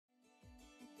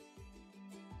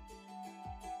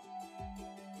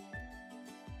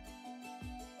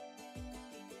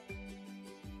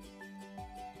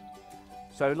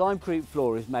So Limecrete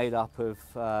floor is made up of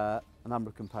a number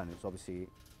of components, obviously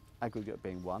aggregate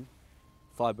being one,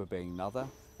 fibre being another,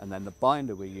 and then the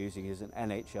binder we're using is an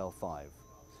NHL5.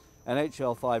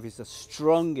 NHL5 is the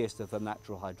strongest of the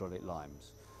natural hydraulic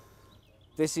limes.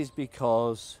 This is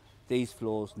because these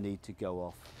floors need to go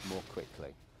off more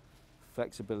quickly.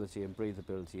 Flexibility and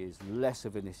breathability is less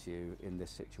of an issue in this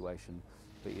situation,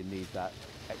 but you need that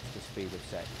extra speed of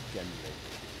set generally.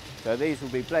 So these will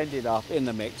be blended up in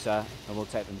the mixer and we'll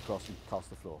take them across and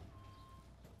cast the floor.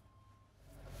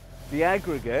 The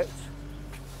aggregate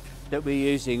that we're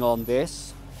using on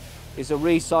this is a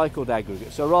recycled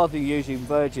aggregate. So rather than using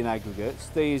virgin aggregates,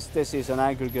 this is an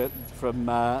aggregate from,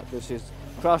 this is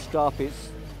crushed up, it's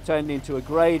turned into a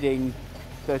grading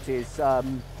that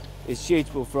is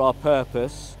suitable for our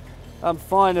purpose.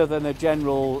 Finer than a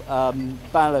general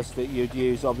ballast that you'd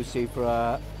use obviously for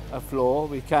a floor.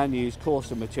 We can use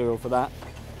coarser material for that,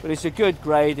 but it's a good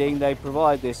grading. They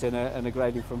provide this in a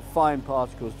grading from fine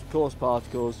particles to coarse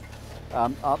particles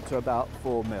up to about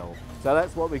 4 mil. So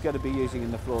that's what we're going to be using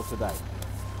in the floor today.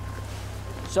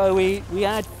 So we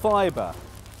add fibre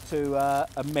to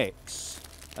a mix,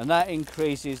 and that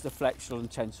increases the flexural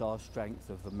and tensile strength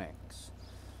of the mix.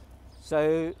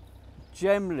 So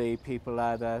generally people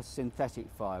add a synthetic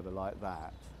fibre like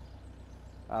that.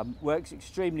 Works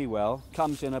extremely well,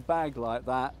 comes in a bag like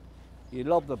that. You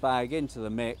lob the bag into the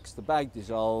mix, the bag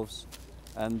dissolves,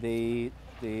 and these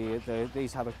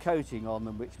have a coating on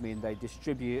them, which means they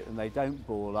distribute and they don't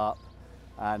ball up,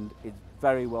 and it's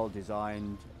very well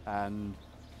designed and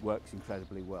works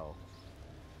incredibly well.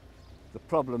 The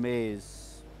problem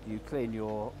is you clean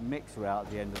your mixer out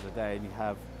at the end of the day and you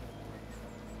have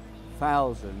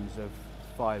thousands of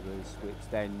fibres which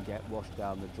then get washed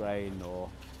down the drain or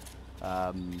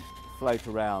float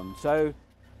around. So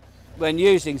when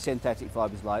using synthetic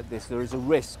fibres like this, there is a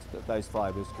risk that those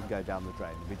fibres can go down the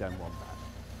drain. We don't want that.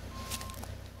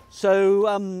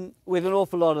 So with an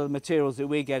awful lot of the materials that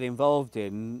we get involved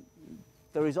in,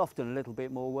 there is often a little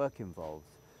bit more work involved.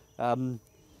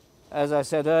 As I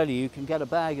said earlier, you can get a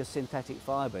bag of synthetic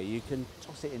fibre, you can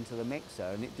toss it into the mixer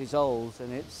and it dissolves,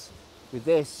 and with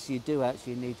this you do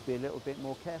actually need to be a little bit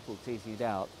more careful teasing it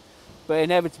out. But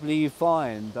inevitably you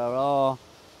find there are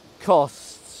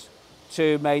costs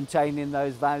to maintaining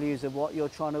those values of what you're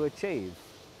trying to achieve.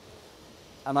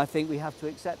 And I think we have to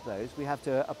accept those. We have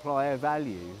to apply a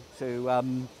value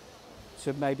to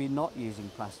maybe not using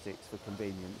plastics for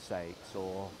convenience sakes,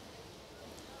 or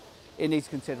it needs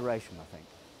consideration, I think.